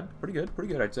 not bad. Pretty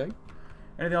good, I'd say.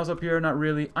 Anything else up here? Not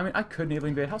really. I mean, I could naval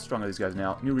invade. How strong are these guys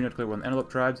now? New arena to clear one. Antelope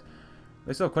tribes.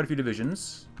 They still have quite a few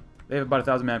divisions. They have about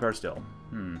 1,000 manpower still.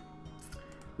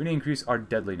 We need to increase our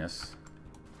deadliness.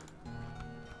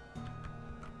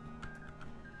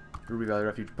 Ruby Valley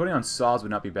Refuge. Putting on saws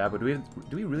would not be bad, but do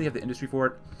we really have the industry for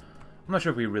it? I'm not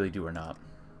sure if we really do or not.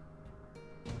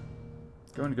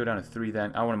 Going to go down to 3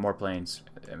 then. I want more planes.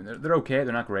 I mean, they're okay.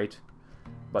 They're not great.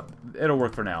 But it'll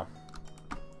work for now.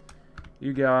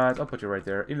 You guys, I'll put you right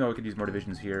there. Even though we could use more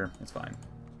divisions here, it's fine.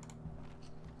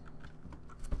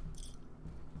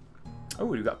 Oh,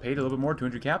 we got paid a little bit more.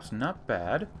 200 caps. Not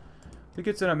bad. We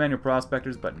could send out manual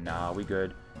prospectors, but nah, we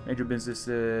good. Major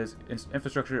businesses,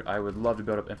 infrastructure. I would love to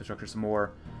build up infrastructure some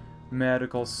more.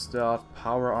 Medical stuff,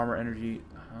 power, armor, energy,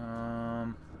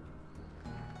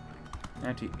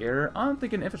 anti-air. I'm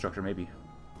thinking infrastructure maybe,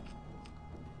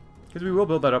 because we will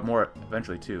build that up more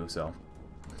eventually too. So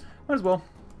might as well.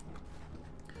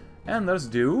 And let us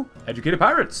do Educated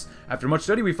Pirates! After much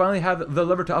study, we finally have the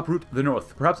lever to uproot the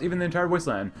North, perhaps even the entire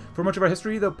wasteland. For much of our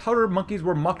history, the powder monkeys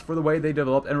were mocked for the way they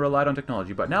developed and relied on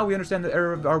technology, but now we understand the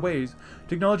error of our ways.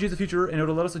 Technology is the future, and it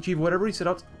will let us achieve whatever we set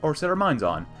out or set our minds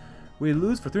on. We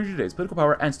lose for 300 days political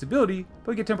power and stability,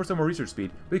 but we get 10% more research speed.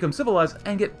 We become civilized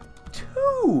and get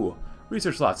 2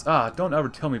 research slots. Ah, don't ever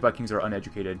tell me Vikings are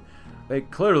uneducated. They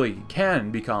clearly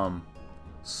can become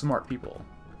smart people.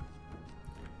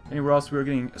 Anywhere else we are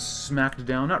getting smacked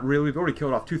down? Not really. We've already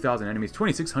killed off 2,000 enemies,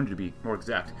 2,600 to be more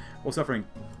exact, while suffering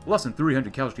less than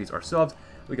 300 casualties ourselves.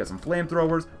 We got some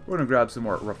flamethrowers. We're going to grab some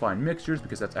more refined mixtures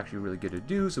because that's actually really good to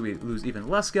do, so we lose even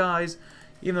less guys,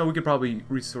 even though we could probably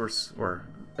resource or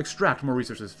extract more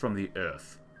resources from the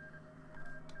earth.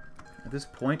 At this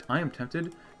point, I am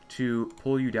tempted to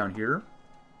pull you down here.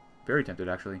 Very tempted,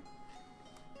 actually.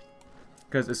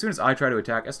 Because as soon as I try to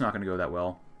attack, it's not going to go that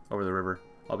well over the river,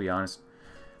 I'll be honest.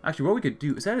 Actually, what we could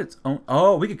do, is that its own...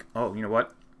 Oh, we could... Oh, you know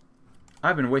what?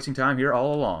 I've been wasting time here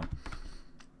all along.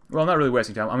 Well, not really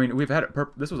wasting time. I mean, we've had it...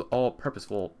 This was all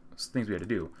purposeful things we had to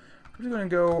do. We're just going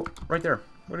to go right there.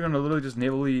 We're going to literally just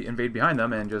navally invade behind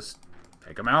them and just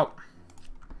take them out.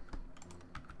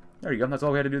 There you go. That's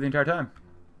all we had to do the entire time.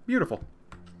 Beautiful.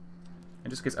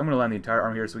 And just in case, I'm going to land the entire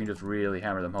army here so we can just really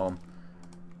hammer them home.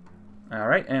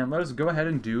 Alright, and let us go ahead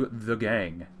and do the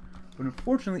gang. But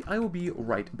unfortunately, I will be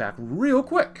right back real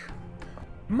quick.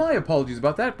 My apologies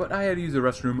about that, but I had to use the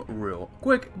restroom real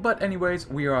quick. But anyways,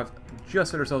 we have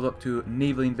just set ourselves up to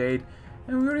naval invade.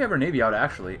 And we already have our navy out,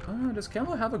 actually. Does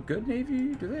Canada have a good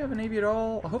navy? Do they have a navy at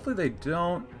all? Hopefully they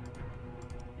don't.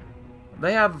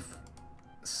 They have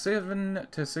 7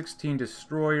 to 16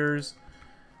 destroyers.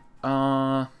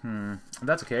 If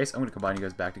that's the case, I'm going to combine you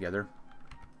guys back together.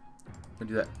 And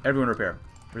do that. Everyone repair.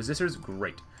 Resistors,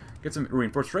 great. Get some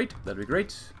reinforced rate, that'd be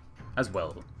great. As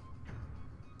well.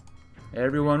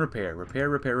 Everyone repair, repair,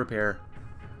 repair, repair.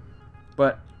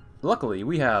 But luckily,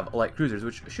 we have light cruisers,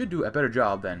 which should do a better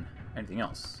job than anything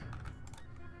else.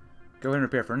 Go ahead and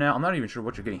repair for now. I'm not even sure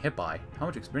what you're getting hit by. How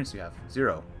much experience do you have?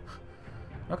 0.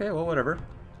 Okay, well, whatever.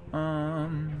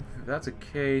 If that's the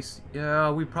case,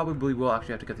 yeah, we probably will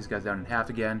actually have to cut these guys down in half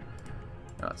again.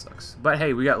 Oh, that sucks. But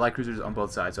hey, we got light cruisers on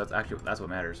both sides, so that's what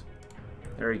matters.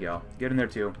 There you go. Get in there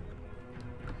too.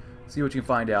 See what you can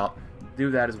find out. Do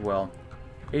that as well.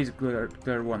 A's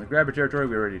clear one. The grabber territory.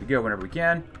 We're ready to go whenever we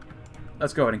can.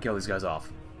 Let's go ahead and kill these guys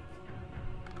off.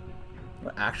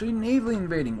 We're actually navally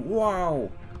invading. Wow.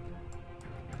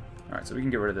 Alright, so we can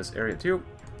get rid of this area too.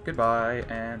 Goodbye.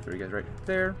 And throw you guys right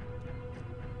there.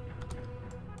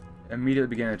 Immediately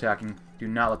begin attacking. Do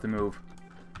not let them move.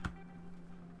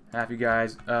 Half you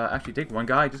guys. Actually, take one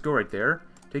guy. Just go right there.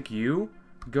 Take you.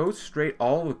 Go straight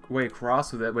all the way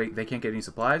across so that way they can't get any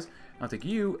supplies. I'll take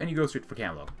you, and you go straight for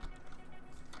Camlo.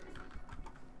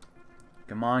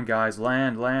 Come on, guys.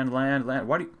 Land, land, land, land.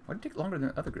 Why do you take longer than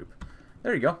the other group?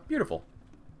 There you go. Beautiful.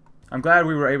 I'm glad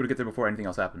we were able to get there before anything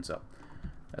else happened, so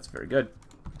that's very good.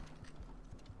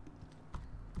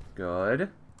 Good.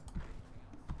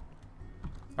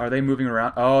 Are they moving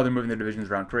around? Oh, they're moving their divisions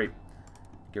around. Great.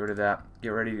 Get rid of that. Get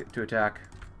ready to attack.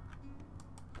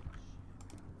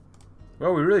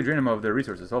 Well, we really drain them of their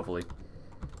resources, hopefully.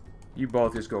 You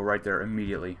both just go right there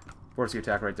immediately. Force the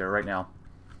attack right there, right now.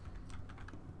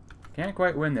 Can't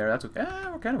quite win there. That's okay.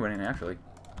 We're kind of winning, actually.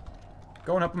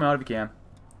 Go and help them out if you can.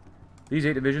 These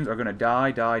 8 divisions are going to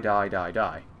die, die, die, die,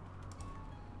 die.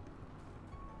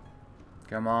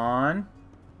 Come on.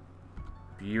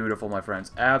 Beautiful, my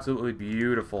friends. Absolutely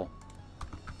beautiful.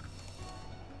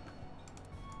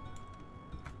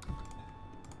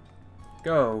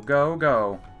 Go, go,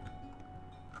 go.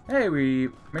 Hey, we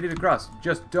made it across.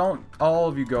 Just don't all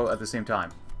of you go at the same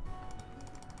time.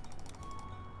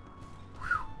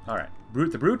 Alright.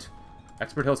 Brute the Brute.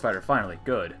 Expert Hills Fighter. Finally.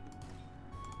 Good.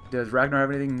 Does Ragnar have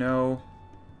anything? No.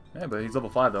 Yeah, but he's level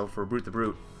 5, though, for Brute the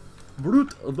Brute.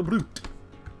 Brute the Brute.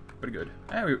 Pretty good.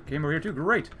 And we came over here, too.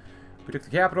 Great. We took the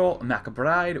capital.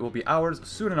 McBride will be ours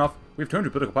soon enough. We've turned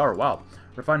to political power. Wow.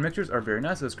 Refined mixtures are very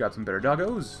nice. Let's grab some better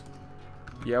doggos.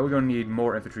 Yeah, we're going to need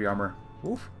more infantry armor.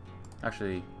 Oof.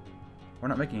 Actually, we're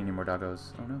not making any more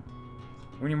doggos. Oh, no.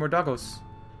 We need more doggos.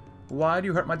 Why do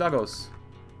you hurt my doggos?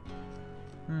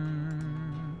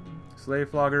 Slave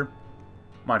flogger.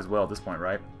 Might as well at this point,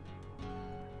 right?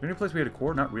 Is there any place we had a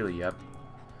core? Not really yet.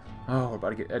 Oh, we're about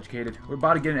to get educated. We're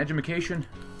about to get an education.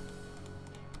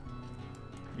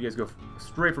 You guys go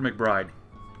straight for McBride.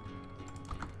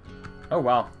 Oh,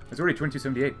 wow. It's already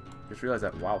 2278. Just realized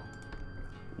that. Wow.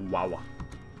 Wow.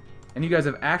 And you guys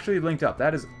have actually linked up.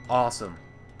 That is awesome.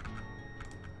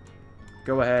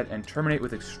 Go ahead and terminate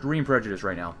with extreme prejudice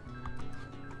right now.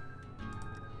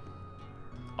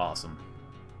 Awesome.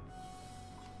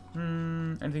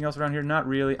 Anything else around here? Not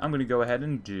really. I'm going to go ahead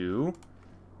and do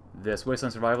this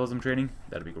Wasteland Survivalism training.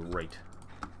 That'd be great.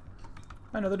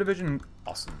 Another division.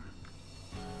 Awesome.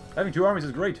 Having 2 armies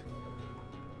is great.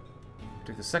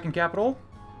 Take the second capital.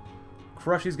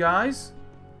 Crush these guys.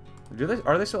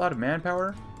 Are they still out of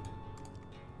manpower?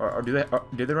 Or did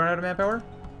they run out of manpower?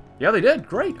 Yeah, they did.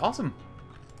 Great. Awesome.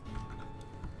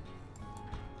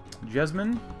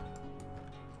 Jesmond.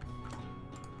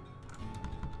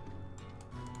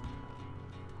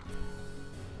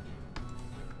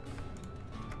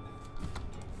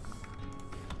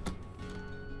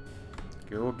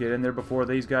 Go get in there before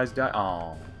these guys die.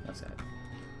 Oh, that's sad.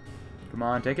 Come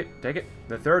on, take it. Take it.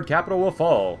 The third capital will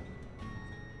fall.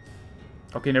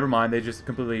 Okay, never mind. They just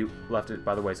completely left it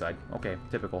by the wayside. Okay,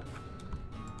 typical.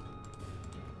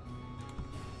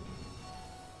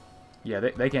 Yeah,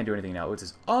 they can't do anything now, which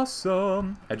is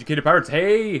awesome. Educated pirates.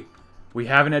 Hey! We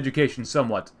have an education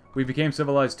somewhat. We became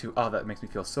civilized too. Oh, that makes me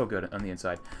feel so good on the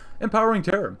inside. Empowering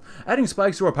terror. Adding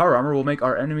spikes to our power armor will make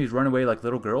our enemies run away like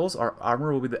little girls. Our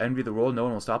armor will be the envy of the world. No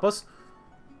one will stop us.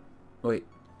 Wait.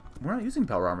 We're not using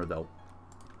power armor, though.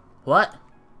 What?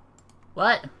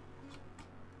 What?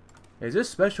 Is this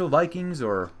special Vikings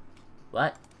or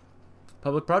what?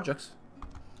 Public projects.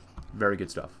 Very good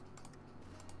stuff.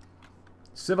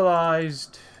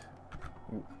 Civilized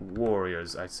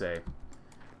warriors, I'd say.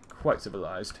 quite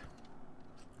civilized.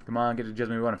 Come on, get to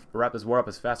judgment. We want to wrap this war up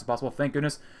as fast as possible. Thank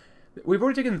goodness. We've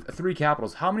already taken 3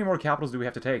 capitals. How many more capitals do we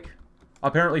have to take?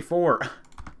 Apparently 4.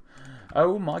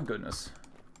 Oh my goodness.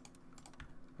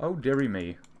 Oh dearie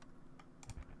me.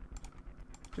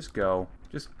 Just go.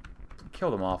 Just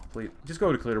kill them off, please. Just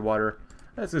go to Clearwater.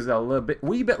 This is a little bit,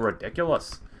 wee bit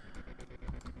ridiculous.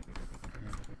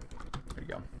 There you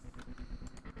go.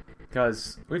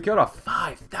 Because we've killed off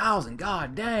 5,000.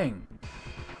 God dang.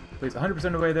 Please, 100%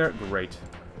 of the way there. Great.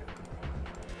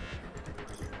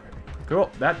 Cool.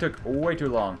 That took way too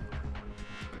long.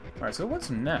 Alright, so what's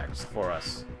next for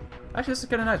us? Actually, this is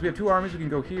kind of nice. We have 2 armies. We can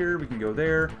go here. We can go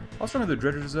there. I'll start with the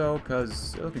dredgers, though,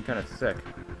 because they're looking kind of thick.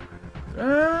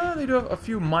 They do have a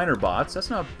few minor bots. That's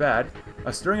not bad.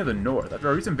 A stirring of the north. After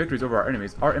our recent victories over our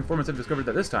enemies, our informants have discovered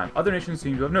that this time, other nations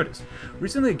seem to have noticed.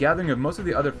 Recently, a gathering of most of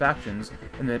the other factions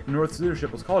in the North's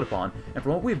leadership was called upon, and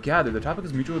from what we have gathered, the topic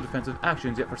is mutual defensive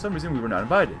actions, yet for some reason we were not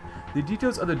invited. The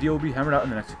details of the deal will be hammered out in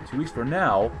the next 2 weeks. For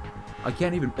now, I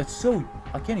can't even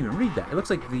read that. It looks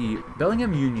like the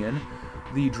Bellingham Union,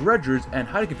 the Dredgers, and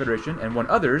Haida Confederation, and 1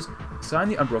 others,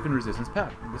 signed the Unbroken Resistance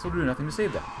Pact. This will do nothing to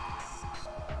save them.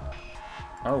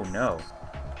 Oh no.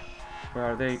 Where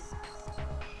are they?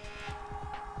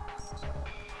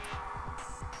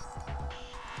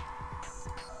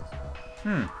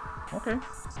 Okay.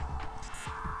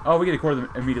 Oh, we get to core them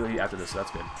immediately after this, so that's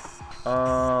good.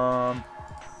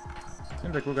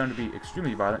 Seems like we're going to be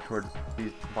extremely violent towards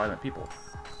these violent people.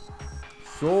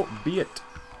 So be it.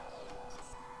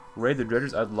 Raid the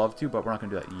dredgers, I'd love to, but we're not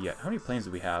going to do that yet. How many planes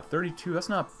do we have? 32, that's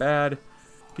not bad.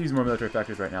 Could use more military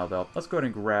factories right now, though. Let's go ahead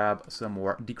and grab some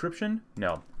more decryption.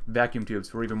 No. Vacuum tubes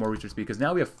for even more research speed, because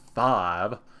now we have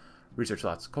 5 research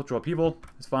slots. Cultural upheaval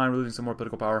is fine. We're losing some more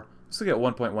political power. Let's look at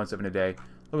 1.17 a day. A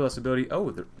little less stability.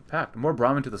 Oh, the pact. More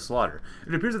Brahmin to the slaughter.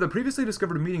 It appears that the previously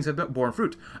discovered meetings have borne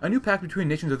fruit. A new pact between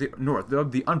nations of the North,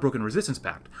 the Unbroken Resistance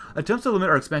Pact, attempts to limit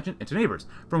our expansion into neighbors.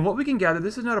 From what we can gather,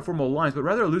 this is not a formal alliance, but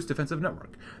rather a loose defensive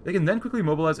network. They can then quickly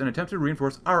mobilize and attempt to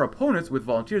reinforce our opponents with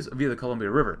volunteers via the Columbia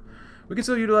River. We can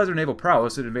still utilize our naval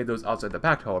prowess to invade those outside the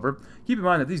pact, however. Keep in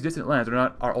mind that these distant lands are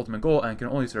not our ultimate goal and can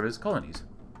only serve as colonies.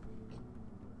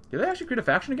 Did they actually create a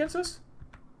faction against us?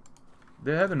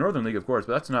 They have the Northern League, of course,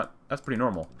 but that's pretty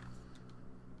normal.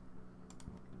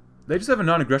 They just have a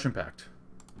non-aggression pact.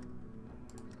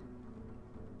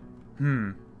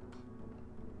 Well,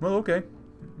 okay.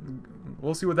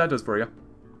 We'll see what that does for you.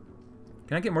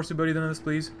 Can I get more stability than this,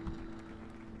 please?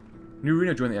 New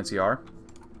arena joined the NCR.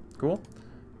 Cool.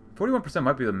 41%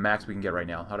 might be the max we can get right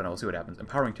now. I don't know. We'll see what happens.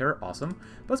 Empowering terror. Awesome.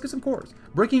 But let's get some cores.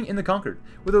 Breaking in the conquered.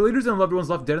 With their leaders and loved ones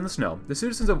left dead in the snow, the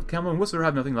citizens of Camel and Whistler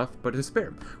have nothing left but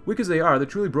despair. Weak as they are, the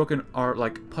truly broken are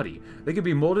like putty. They can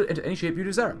be molded into any shape you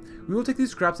desire. We will take these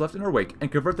scraps left in our wake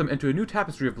and convert them into a new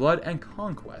tapestry of blood and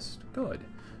conquest. Good.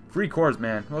 Free cores,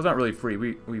 man. Well, it's not really free.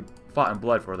 We fought in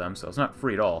blood for them, so it's not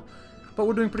free at all. But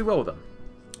we're doing pretty well with them.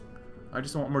 I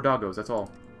just want more doggos, that's all.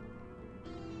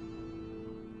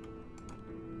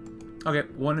 Okay,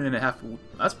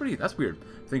 1.5. That's weird.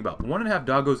 Think about 1.5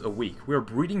 doggos a week. We are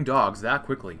breeding dogs that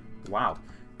quickly. Wow.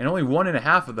 And only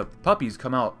 1.5 of the puppies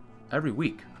come out every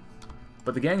week.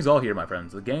 But the gang's all here, my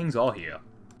friends. The gang's all here.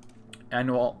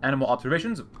 Annual animal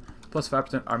observations, plus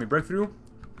 5% army breakthrough.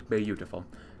 Beautiful.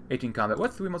 18 combat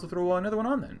width. We must throw another one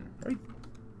on then. Right?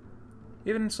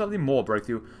 Even slightly more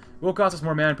breakthrough. Will cost us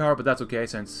more manpower, but that's okay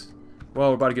since, well,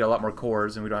 we're about to get a lot more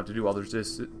cores and we don't have to do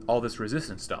all this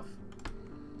resistance stuff.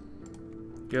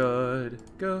 Good.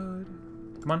 Good.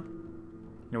 Come on.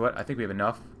 You know what? I think we have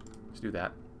enough. Let's do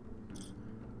that.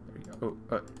 There you go.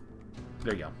 Oh,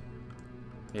 there you go.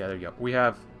 Yeah, there you go. We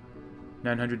have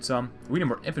 900 some. We need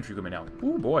more infantry coming now.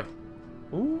 Ooh, boy.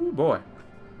 Ooh, boy.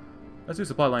 Let's do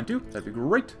supply line 2. That'd be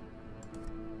great.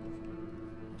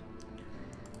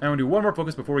 And we'll do one more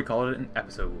focus before we call it an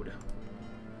episode.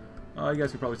 I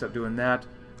guess we probably stop doing that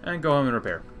and go home and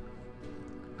repair.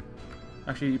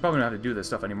 Actually, you probably don't have to do this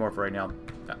stuff anymore for right now.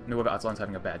 Nova Outland's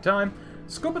having a bad time.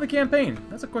 Scope of the campaign.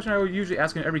 That's a question I would usually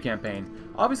ask in every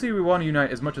campaign. Obviously, we want to unite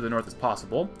as much of the North as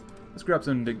possible. Let's grab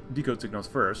some decode signals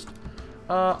first.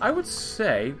 I would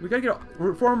say we gotta get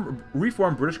reform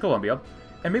British Columbia,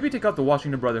 and maybe take out the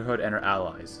Washington Brotherhood and our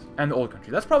allies, and the Old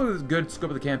Country. That's probably the good scope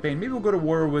of the campaign. Maybe we'll go to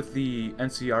war with the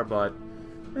NCR, but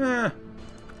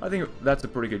I think that's a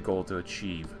pretty good goal to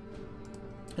achieve.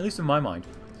 At least in my mind.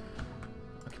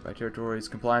 By territories,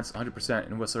 compliance 100%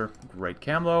 in Whistler. Great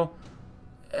Camlo.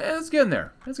 It's getting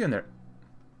there. It's getting there.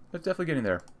 It's definitely getting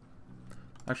there.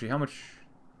 Actually, how much?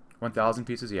 1,000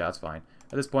 pieces? Yeah, that's fine.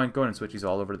 At this point, go ahead and switch these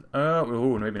all over.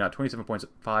 Ooh, maybe not.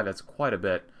 27.5. That's quite a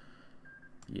bit.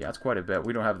 Yeah, that's quite a bit.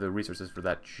 We don't have the resources for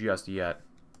that just yet.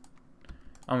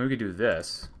 I mean, we could do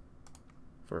this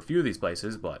for a few of these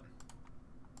places, but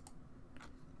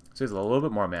saves a little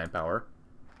bit more manpower.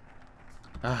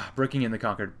 Ah, breaking in the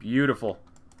conquered. Beautiful.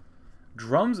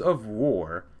 Drums of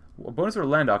War. A bonus for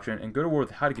land auction and go to war with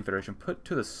the Hoi Confederation. Put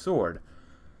to the sword.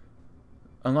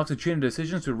 Unlocks a chain of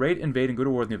decisions to raid, invade, and go to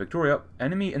war with New Victoria.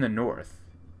 Enemy in the north.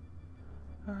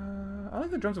 I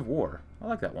like the Drums of War. I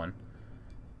like that one.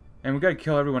 And we gotta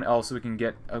kill everyone else so we can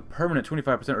get a permanent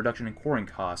 25% reduction in coring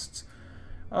costs.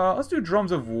 Let's do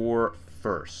Drums of War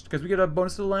first, because we get a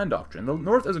bonus to the land doctrine. The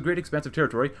north is a great expansive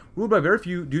territory, ruled by very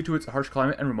few due to its harsh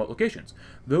climate and remote locations.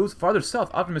 Those farther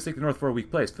south often mistake the north for a weak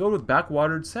place, filled with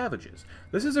backwatered savages.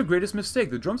 This is their greatest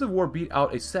mistake. The Drums of War beat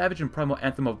out a savage and primal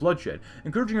anthem of bloodshed,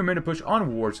 encouraging your men to push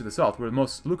onwards to the south, where the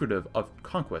most lucrative of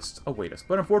conquests await us.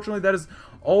 But unfortunately, that is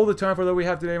all the time for that we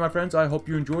have today, my friends. I hope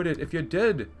you enjoyed it. If you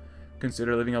did,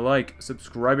 consider leaving a like,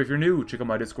 subscribe if you're new, check out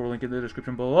my Discord link in the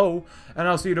description below, and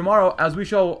I'll see you tomorrow as we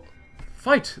shall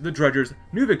fight the Dredgers,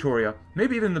 New Victoria,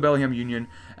 maybe even the Bellingham Union,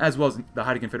 as well as the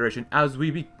Hoi Confederation, as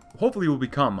we hopefully will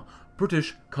become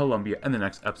British Columbia in the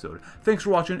next episode. Thanks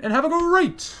for watching, and have a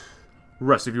great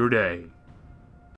rest of your day.